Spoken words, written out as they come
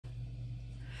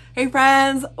Hey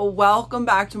friends, welcome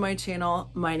back to my channel.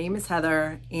 My name is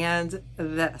Heather and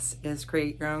this is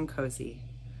Create Your Own Cozy.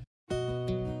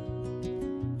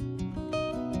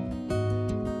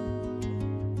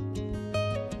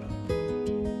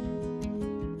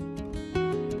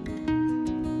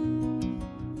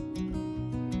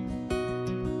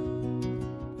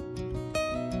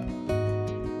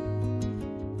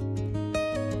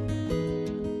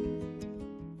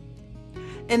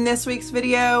 In this week's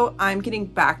video, I'm getting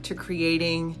back to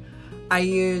creating. I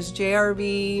use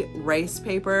JRV rice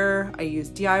paper. I use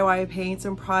DIY paints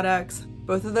and products.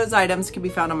 Both of those items can be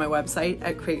found on my website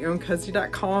at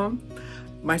createyourowncozy.com.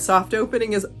 My soft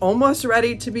opening is almost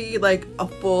ready to be like a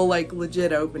full,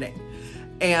 legit opening.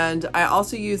 And I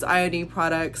also use IOD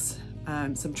products,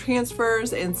 some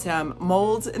transfers and some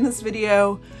molds in this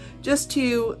video just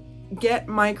to get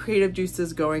my creative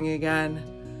juices going again.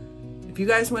 If you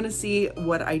guys want to see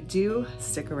what I do,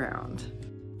 stick around.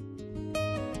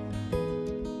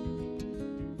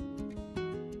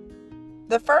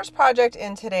 The first project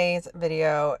in today's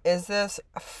video is this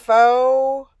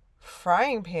faux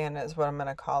frying pan is what I'm going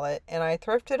to call it. And I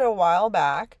thrifted a while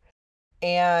back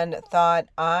and thought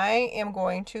I am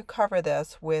going to cover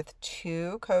this with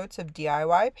 2 coats of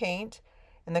DIY paint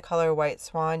in the color White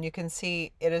Swan. You can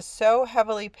see it is so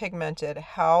heavily pigmented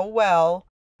how well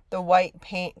the white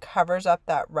paint covers up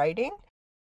that writing,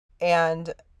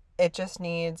 and it just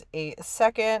needs a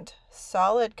second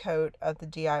solid coat of the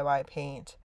DIY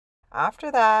paint.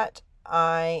 After that,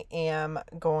 I am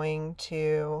going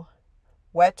to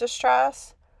wet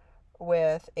distress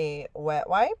with a wet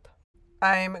wipe.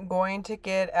 I'm going to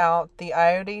get out the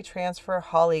IOD Transfer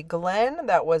Holly Glen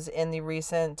that was in the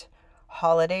recent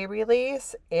holiday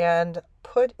release and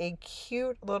put a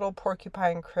cute little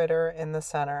porcupine critter in the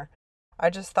center. I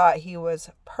just thought he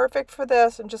was perfect for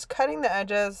this, and just cutting the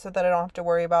edges so that I don't have to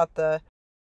worry about the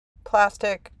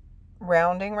plastic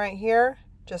rounding right here.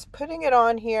 Just putting it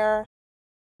on here,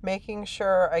 making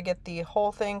sure I get the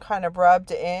whole thing kind of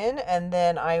rubbed in, and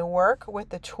then I work with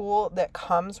the tool that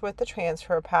comes with the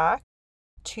transfer pack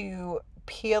to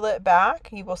peel it back.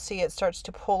 You will see it starts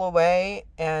to pull away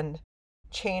and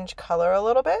change color a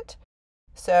little bit.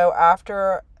 So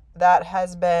after that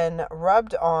has been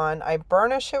rubbed on, I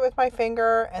burnish it with my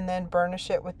finger and then burnish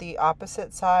it with the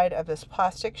opposite side of this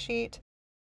plastic sheet.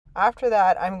 After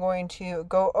that, I'm going to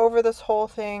go over this whole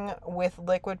thing with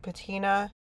liquid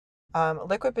patina.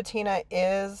 Liquid patina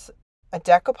is a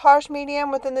decoupage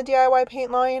medium within the DIY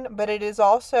paint line, but it is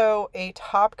also a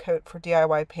top coat for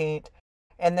DIY paint,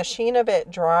 and the sheen of it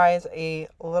dries a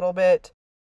little bit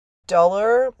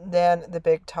duller than the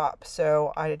big top.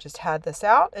 So I just had this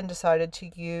out and decided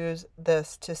to use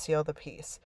this to seal the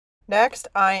piece. Next,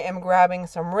 I am grabbing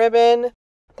some ribbon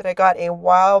that I got a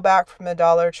while back from the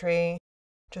Dollar Tree,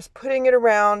 just putting it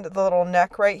around the little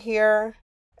neck right here,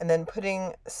 and then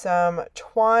putting some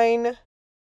twine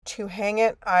to hang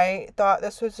it. I thought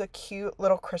this was a cute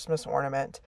little Christmas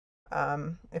ornament.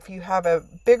 If you have a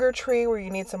bigger tree where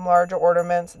you need some larger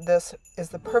ornaments, this is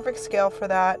the perfect scale for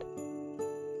that.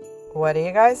 What do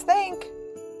you guys think?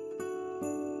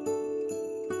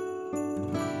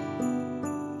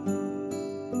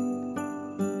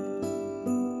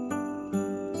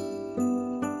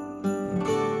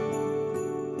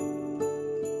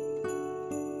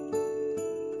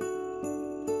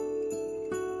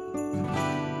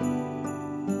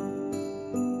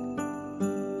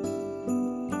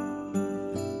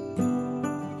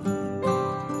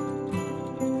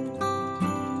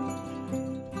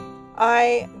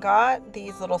 I got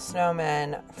these little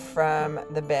snowmen from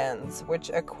the bins,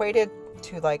 which equated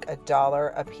to like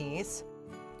 $1 a piece.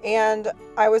 And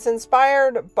I was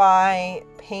inspired by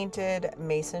painted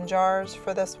mason jars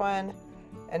for this one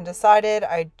and decided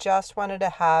I just wanted to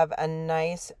have a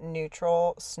nice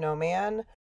neutral snowman.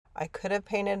 I could have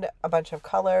painted a bunch of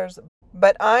colors,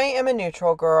 but I am a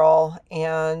neutral girl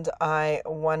and I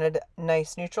wanted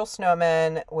nice neutral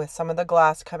snowmen with some of the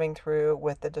glass coming through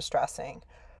with the distressing.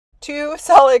 2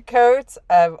 solid coats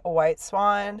of White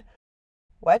Swan,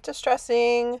 wet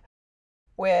distressing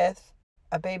with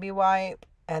a baby wipe,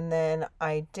 and then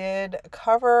I did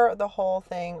cover the whole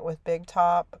thing with Big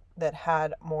Top that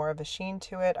had more of a sheen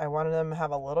to it. I wanted them to have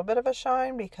a little bit of a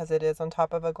shine because it is on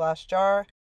top of a glass jar.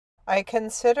 I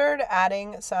considered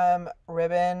adding some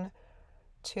ribbon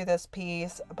to this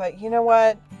piece, but you know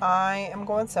what? I am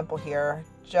going simple here.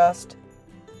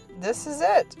 This is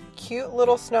it. Cute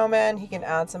little snowman. He can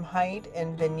add some height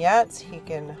in vignettes. He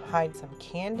can hide some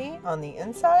candy on the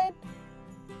inside.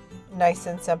 Nice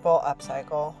and simple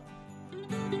upcycle.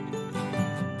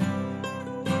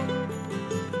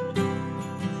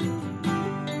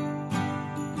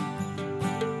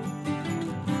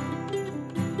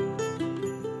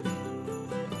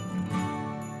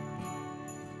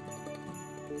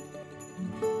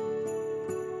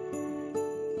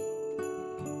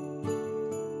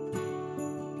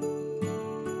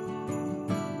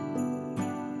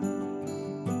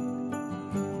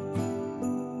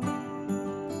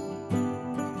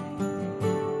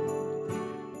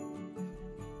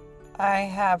 I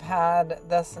have had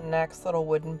this next little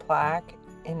wooden plaque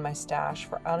in my stash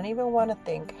for I don't even want to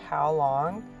think how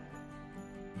long.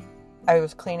 I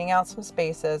was cleaning out some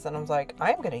spaces and I was like,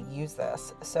 I'm going to use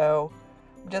this. So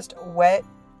just wet,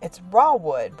 it's raw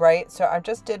wood, right? So I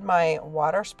just did my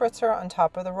water spritzer on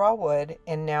top of the raw wood,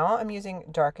 and now I'm using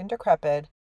Dark and Decrepit.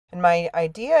 And my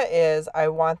idea is I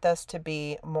want this to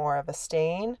be more of a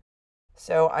stain.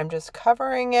 So I'm just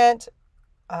covering it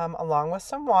along with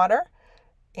some water.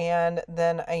 And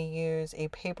then I use a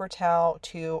paper towel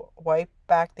to wipe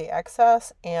back the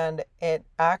excess, and it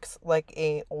acts like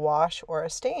a wash or a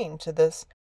stain to this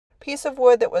piece of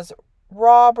wood that was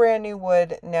raw, brand new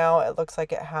wood. Now it looks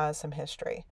like it has some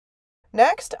history.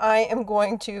 Next, I am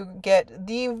going to get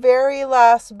the very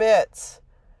last bits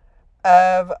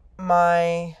of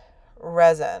my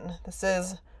resin. This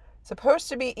is supposed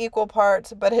to be equal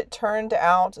parts, but it turned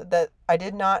out that I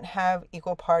did not have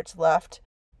equal parts left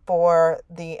for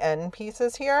the end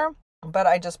pieces here, but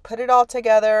I just put it all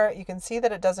together. You can see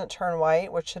that it doesn't turn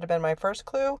white, which should have been my first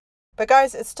clue, but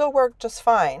guys, it still worked just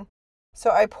fine. So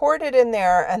I poured it in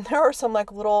there, and there were some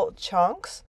like little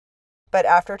chunks, but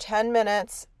after 10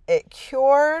 minutes it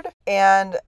cured,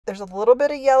 and there's a little bit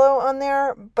of yellow on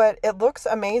there, but it looks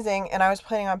amazing, and I was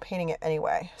planning on painting it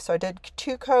anyway. So I did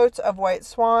 2 coats of white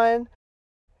Swan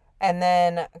and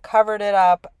then covered it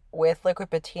up with liquid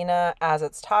patina as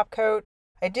its top coat.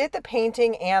 I did the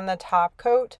painting and the top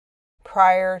coat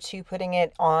prior to putting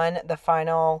it on the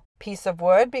final piece of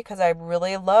wood because I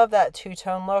really love that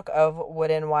two-tone look of wood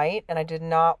and white, and I did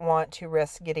not want to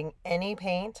risk getting any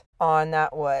paint on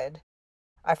that wood.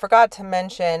 I forgot to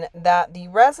mention that the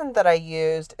resin that I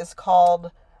used is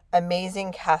called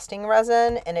Amazing Casting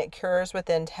Resin, and it cures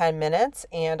within 10 minutes,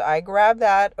 and I grabbed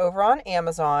that over on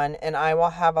Amazon, and I will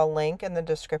have a link in the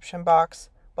description box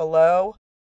below.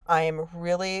 I am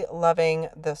really loving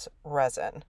this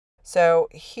resin. So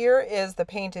here is the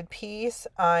painted piece.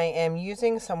 I am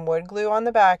using some wood glue on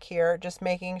the back here, just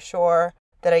making sure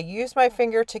that I use my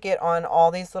finger to get on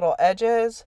all these little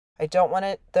edges. I don't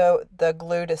want the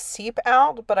glue to seep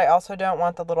out, but I also don't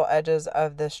want the little edges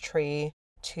of this tree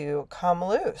to come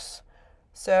loose.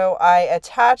 So I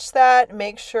attach that,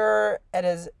 make sure it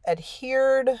is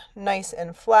adhered nice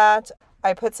and flat.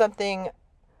 I put something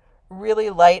really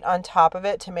light on top of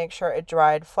it to make sure it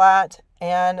dried flat.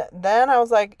 And then I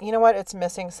was like, you know what? It's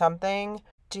missing something.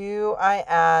 Do I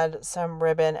add some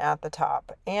ribbon at the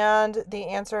top? And the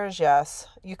answer is yes.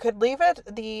 You could leave it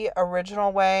the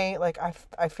original way. Like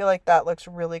I feel like that looks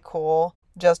really cool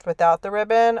just without the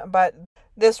ribbon. But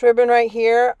this ribbon right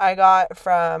here, I got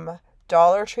from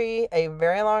Dollar Tree a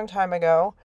very long time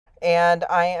ago. And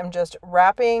I am just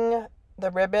wrapping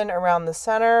the ribbon around the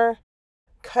center,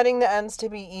 cutting the ends to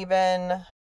be even,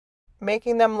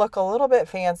 making them look a little bit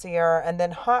fancier, and then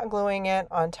hot gluing it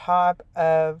on top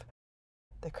of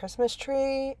the Christmas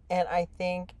tree, and I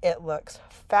think it looks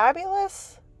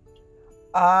fabulous.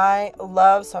 I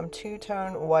love some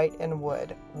two-tone white and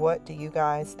wood. What do you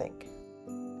guys think?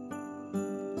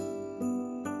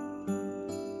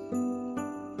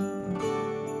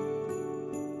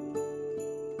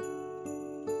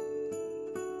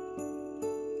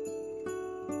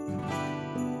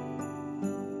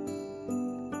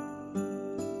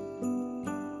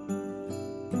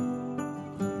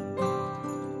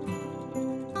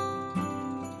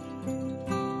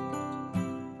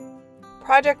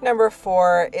 Project number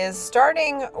 4 is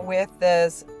starting with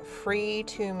this free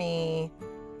to me,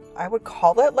 I would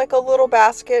call it like a little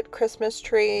basket Christmas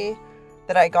tree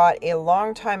that I got a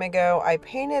long time ago. I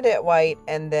painted it white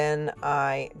and then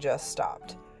I just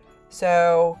stopped.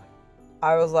 So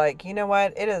I was like, you know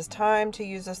what? It is time to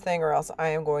use this thing or else I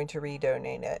am going to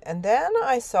redonate it. And then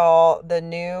I saw the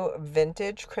new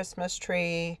vintage Christmas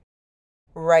tree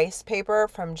rice paper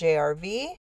from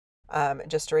JRV.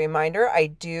 Just a reminder, I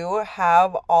do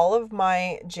have all of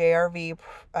my JRV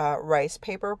rice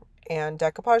paper and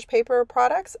decoupage paper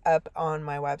products up on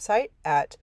my website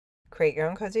at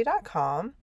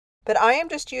createyourowncozy.com. But I am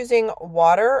just using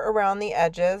water around the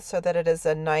edges so that it is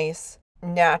a nice,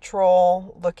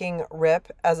 natural looking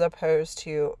rip as opposed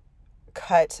to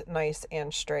cut nice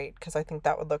and straight, because I think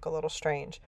that would look a little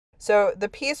strange. So the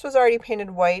piece was already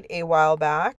painted white a while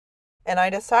back. And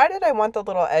I decided I want the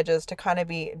little edges to kind of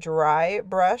be dry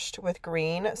brushed with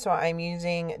green. So I'm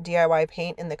using DIY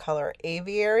paint in the color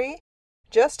Aviary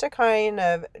just to kind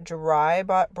of dry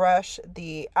brush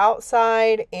the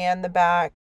outside and the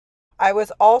back. I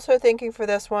was also thinking for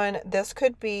this one, this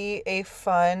could be a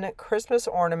fun Christmas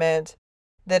ornament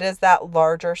that is that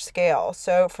larger scale.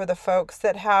 So for the folks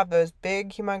that have those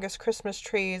big, humongous Christmas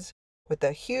trees with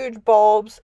the huge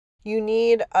bulbs, you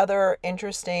need other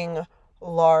interesting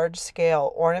large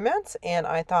scale ornaments, and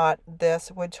I thought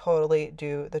this would totally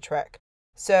do the trick.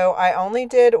 So I only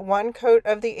did one coat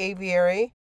of the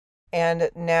Aviary, and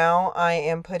now I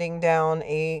am putting down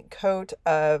a coat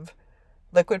of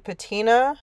liquid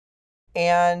patina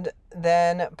and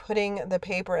then putting the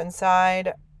paper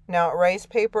inside. Now, rice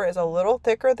paper is a little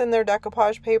thicker than their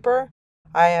decoupage paper.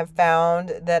 I have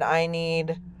found that I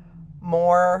need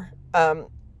more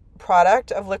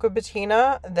product of liquid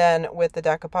patina than with the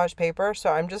decoupage paper.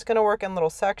 So I'm just going to work in little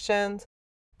sections,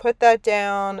 put that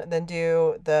down, then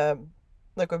do the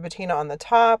liquid patina on the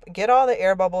top, get all the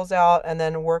air bubbles out, and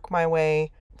then work my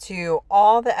way to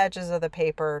all the edges of the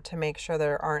paper to make sure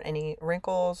there aren't any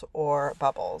wrinkles or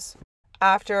bubbles.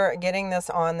 After getting this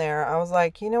on there, I was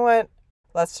like, you know what?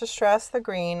 Let's distress the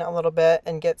green a little bit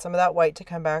and get some of that white to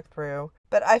come back through.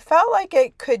 But I felt like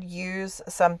it could use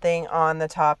something on the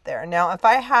top there. Now, if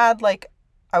I had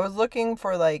I was looking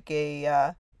for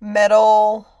a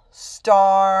metal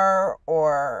star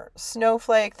or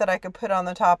snowflake that I could put on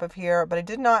the top of here, but I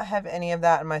did not have any of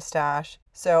that in my stash.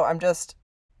 So I'm just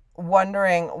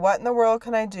wondering, what in the world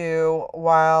can I do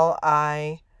while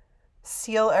I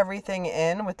seal everything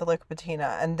in with the liquid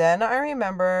patina? And then I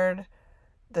remembered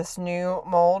this new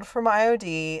mold from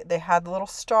IOD. They had the little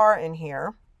star in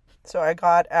here. So I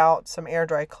got out some air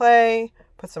dry clay,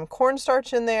 put some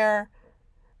cornstarch in there,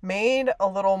 made a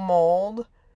little mold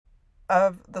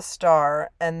of the star,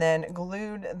 and then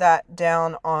glued that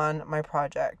down on my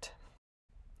project.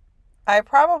 I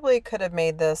probably could have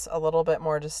made this a little bit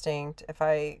more distinct if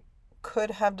I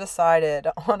could have decided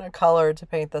on a color to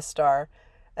paint the star.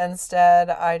 Instead,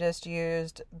 I just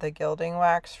used the gilding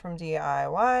wax from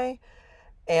DIY,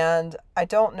 and I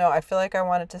don't know, I feel like I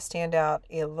want it to stand out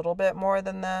a little bit more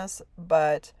than this,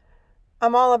 but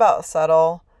I'm all about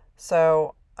subtle,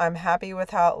 so I'm happy with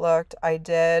how it looked. I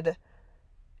did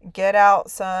get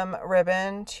out some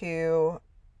ribbon to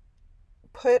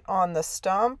put on the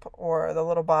stump or the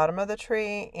little bottom of the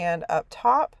tree and up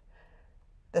top.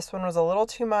 This one was a little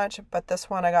too much, but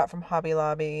this one I got from Hobby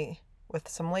Lobby with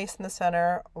some lace in the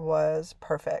center was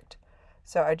perfect.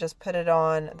 So I just put it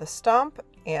on the stump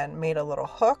and made a little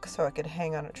hook so it could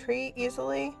hang on a tree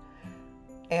easily.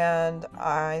 And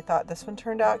I thought this one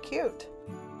turned out cute.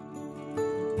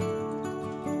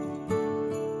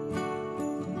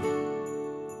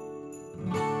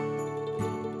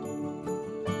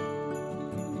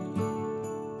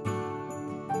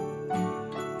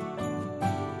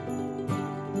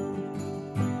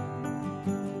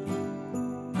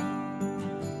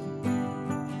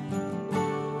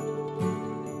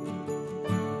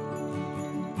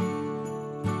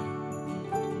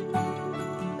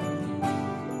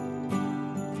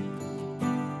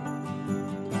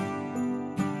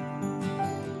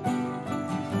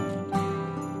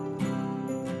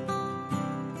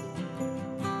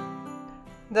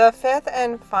 The fifth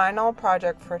and final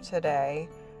project for today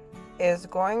is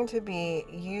going to be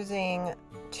using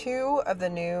two of the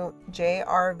new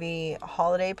JRV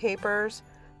holiday papers.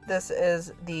 This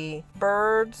is the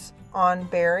Birds on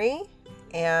Berry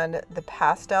and the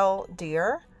Pastel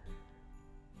Deer.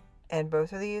 And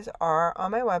both of these are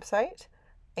on my website.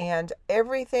 And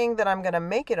everything that I'm going to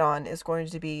make it on is going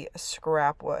to be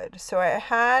scrap wood. So I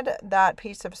had that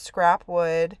piece of scrap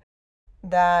wood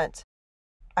that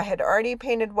I had already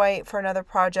painted white for another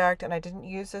project, and I didn't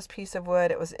use this piece of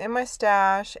wood. It was in my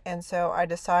stash, and so I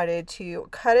decided to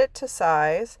cut it to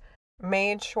size,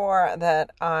 made sure that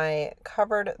I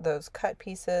covered those cut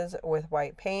pieces with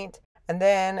white paint, and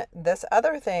then this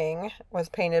other thing was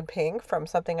painted pink from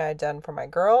something I had done for my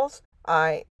girls.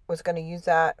 I was going to use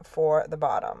that for the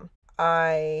bottom.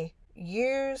 I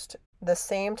used the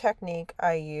same technique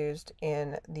I used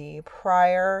in the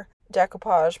prior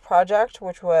decoupage project,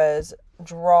 which was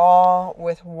draw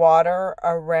with water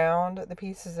around the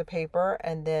pieces of paper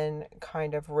and then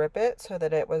kind of rip it so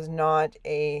that it was not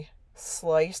a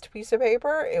sliced piece of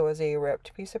paper, it was a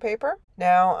ripped piece of paper.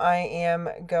 Now I am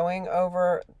going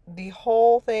over the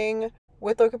whole thing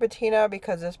with liquid patina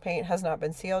because this paint has not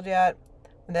been sealed yet.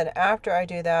 And then after I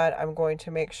do that, I'm going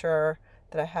to make sure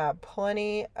that I have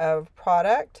plenty of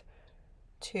product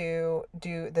to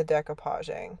do the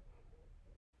decoupaging.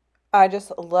 I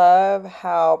just love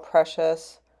how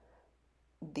precious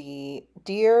the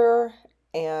deer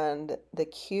and the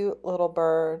cute little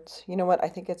birds. You know what? I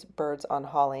think it's birds on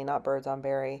holly, not birds on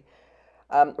berry.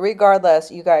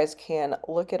 Regardless, you guys can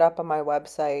look it up on my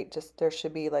website. Just there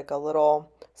should be like a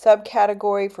little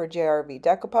subcategory for JRV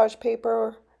decoupage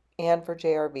paper and for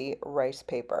JRV rice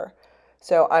paper.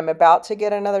 So I'm about to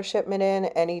get another shipment in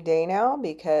any day now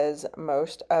because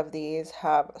most of these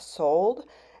have sold.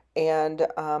 And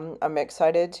I'm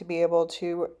excited to be able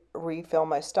to refill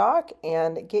my stock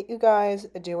and get you guys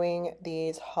doing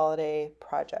these holiday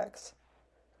projects.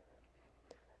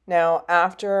 Now,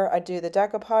 after I do the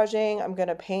decoupaging, I'm going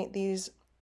to paint these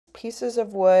pieces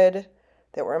of wood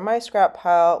that were in my scrap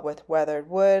pile with weathered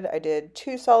wood. I did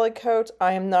 2 solid coats.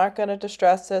 I am not going to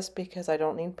distress this because I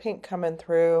don't need paint coming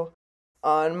through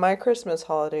on my Christmas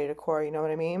holiday decor, you know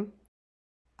what I mean?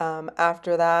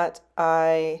 After that,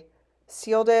 I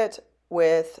sealed it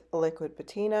with liquid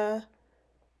patina,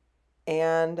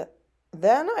 and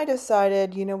then I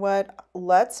decided, you know what,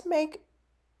 let's make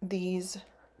these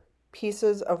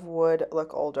pieces of wood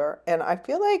look older. And I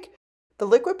feel like the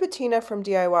liquid patina from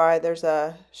DIY, there's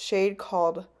a shade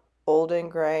called Olden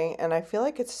Gray, and I feel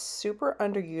like it's super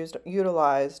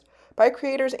utilized by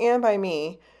creators and by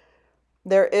me.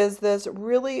 There is this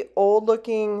really old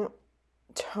looking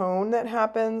tone that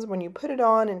happens when you put it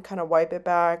on and kind of wipe it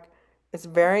back. It's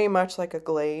very much like a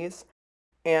glaze,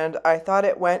 and I thought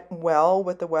it went well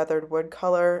with the weathered wood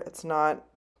color. It's not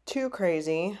too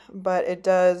crazy, but it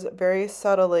does very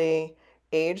subtly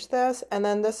age this. And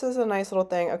then this is a nice little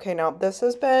thing. Okay, now this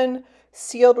has been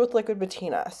sealed with liquid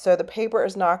patina, so the paper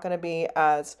is not going to be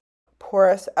as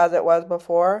porous as it was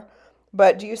before.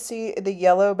 But do you see the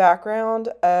yellow background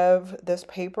of this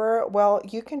paper? Well,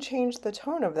 you can change the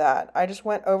tone of that. I just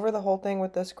went over the whole thing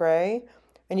with this gray,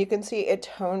 and you can see it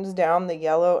tones down the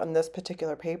yellow in this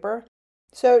particular paper.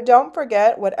 So don't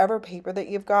forget, whatever paper that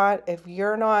you've got, if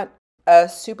you're not a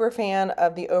super fan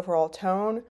of the overall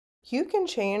tone, you can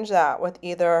change that with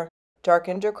either dark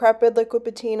and decrepit liquid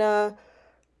patina.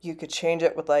 You could change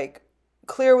it with like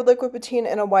clear with liquid patina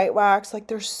and a white wax. Like,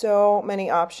 there's so many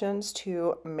options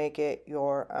to make it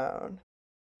your own.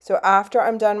 So after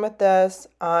I'm done with this,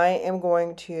 I am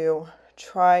going to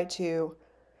try to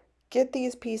get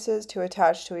these pieces to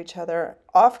attach to each other.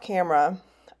 Off camera,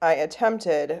 I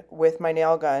attempted with my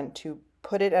nail gun to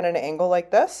put it at an angle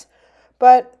like this,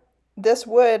 but this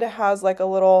wood has like a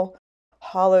little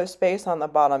hollow space on the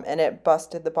bottom and it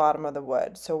busted the bottom of the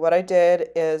wood. So what I did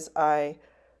is I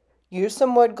used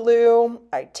some wood glue,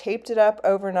 I taped it up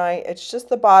overnight. It's just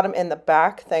the bottom and the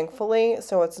back, thankfully,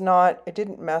 so it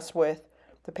didn't mess with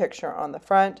the picture on the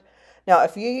front. Now,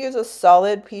 if you use a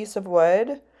solid piece of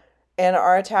wood and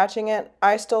are attaching it,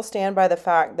 I still stand by the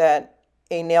fact that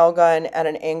a nail gun at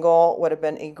an angle would have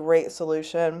been a great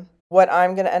solution. What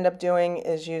I'm going to end up doing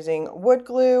is using wood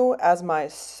glue as my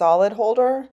solid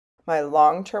holder, my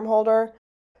long-term holder.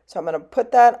 So I'm going to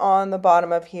put that on the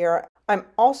bottom of here. I'm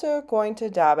also going to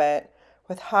dab it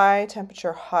with high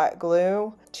temperature hot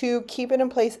glue to keep it in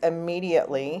place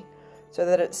immediately so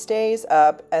that it stays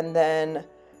up, and then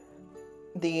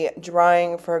the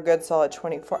drying for a good solid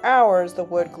 24 hours, the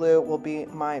wood glue will be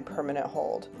my permanent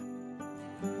hold.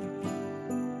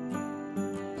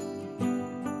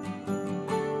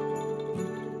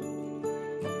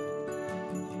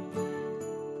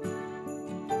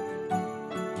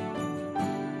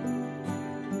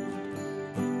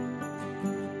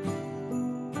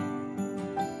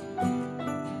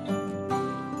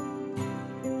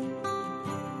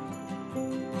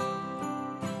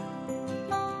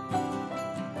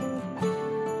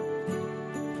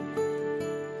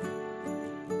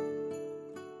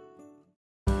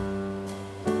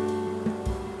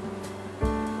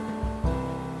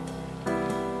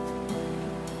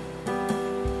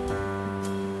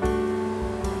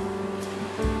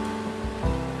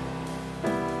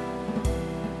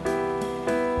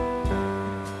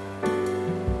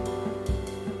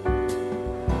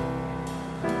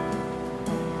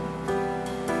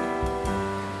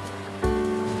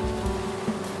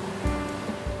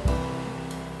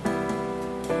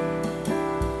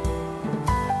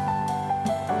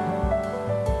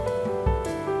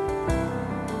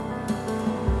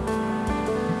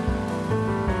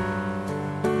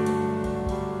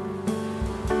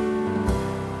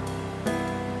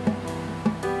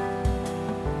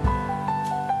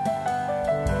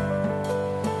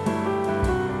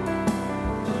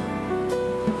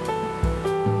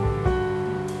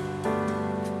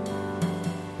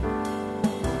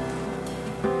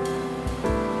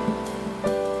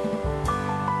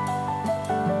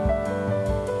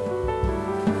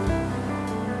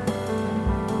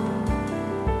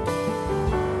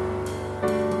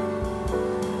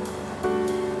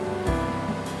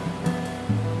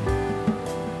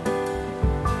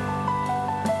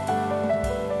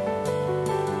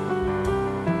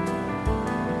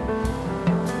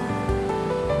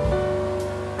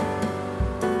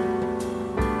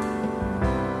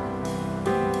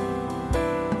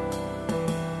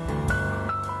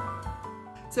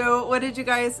 So what did you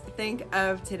guys think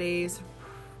of today's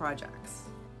projects?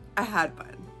 I had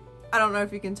fun. I don't know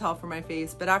if you can tell from my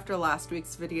face, but after last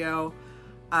week's video,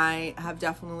 I have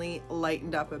definitely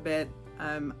lightened up a bit.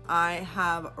 I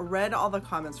have read all the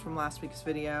comments from last week's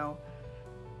video,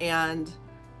 and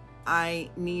I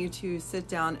need to sit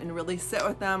down and really sit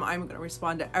with them. I'm going to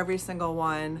respond to every single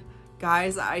one.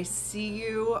 Guys, I see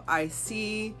you. I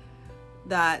see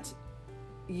that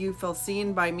you feel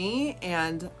seen by me,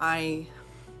 and I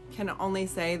can only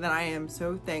say that I am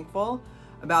so thankful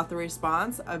about the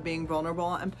response of being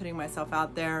vulnerable and putting myself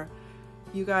out there.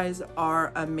 You guys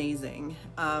are amazing.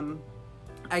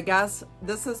 I guess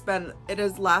this has been,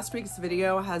 last week's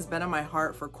video has been on my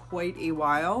heart for quite a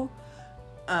while.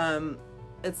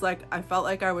 It's like I felt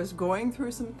like I was going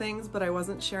through some things, but I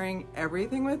wasn't sharing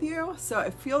everything with you. So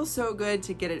it feels so good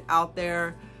to get it out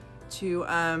there, to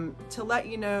let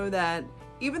you know that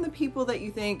even the people that you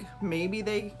think maybe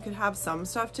they could have some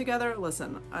stuff together,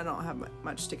 listen, I don't have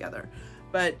much together.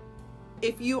 But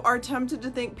if you are tempted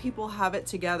to think people have it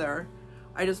together,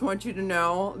 I just want you to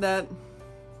know that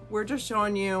we're just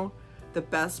showing you the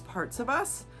best parts of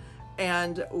us,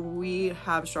 and we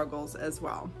have struggles as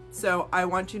well. So I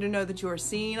want you to know that you are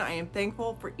seen. I am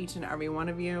thankful for each and every one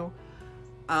of you.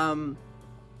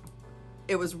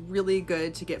 It was really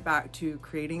good to get back to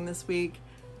creating this week,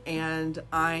 and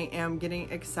I am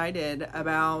getting excited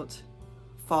about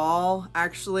fall.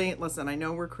 Actually, listen, I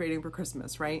know we're creating for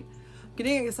Christmas, right?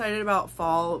 Getting excited about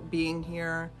fall being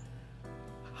here.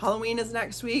 Halloween is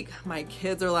next week. My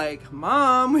kids are like,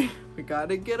 Mom, we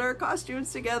gotta get our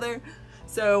costumes together.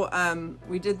 So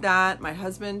we did that. My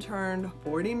husband turned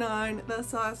 49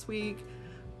 this last week.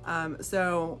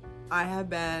 So I have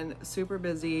been super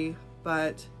busy,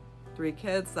 but 3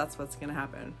 kids, that's what's gonna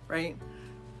happen, right?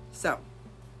 So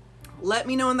let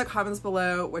me know in the comments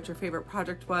below what your favorite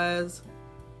project was.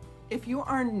 If you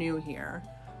are new here,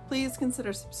 please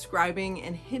consider subscribing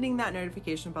and hitting that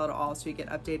notification bell to all so you get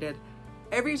updated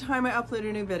every time I upload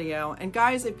a new video. And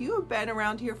guys, if you have been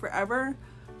around here forever,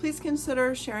 please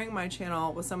consider sharing my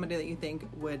channel with somebody that you think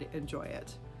would enjoy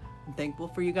it. I'm thankful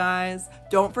for you guys.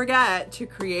 Don't forget to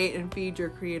create and feed your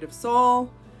creative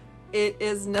soul. It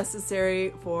is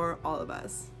necessary for all of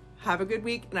us. Have a good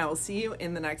week, and I will see you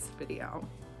in the next video.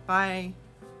 Bye.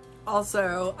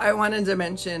 Also, I wanted to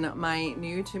mention my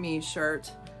new to me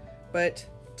shirt, but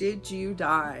did you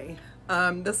die?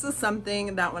 This is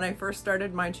something that when I first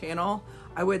started my channel,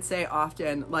 I would say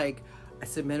often, like, I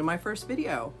submitted my first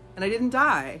video and I didn't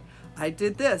die. I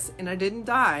did this and I didn't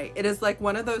die. It is like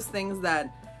one of those things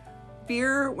that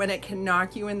fear, when it can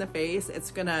knock you in the face,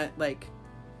 it's gonna like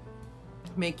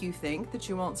make you think that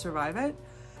you won't survive it.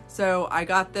 So I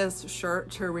got this shirt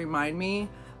to remind me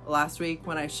last week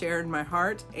when I shared my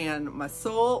heart and my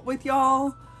soul with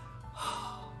y'all.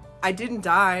 I didn't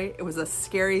die. It was a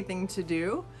scary thing to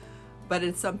do, but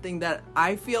it's something that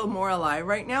I feel more alive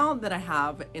right now than I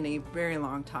have in a very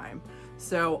long time.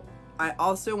 So I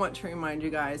also want to remind you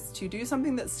guys to do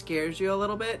something that scares you a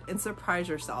little bit and surprise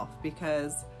yourself,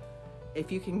 because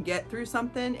if you can get through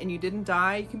something and you didn't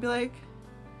die, you can be like,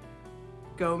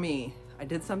 go me, I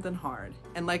did something hard.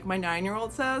 And like my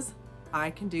 9-year-old says,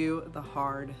 I can do the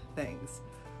hard things.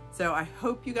 So I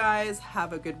hope you guys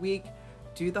have a good week.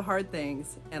 Do the hard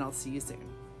things, and I'll see you soon.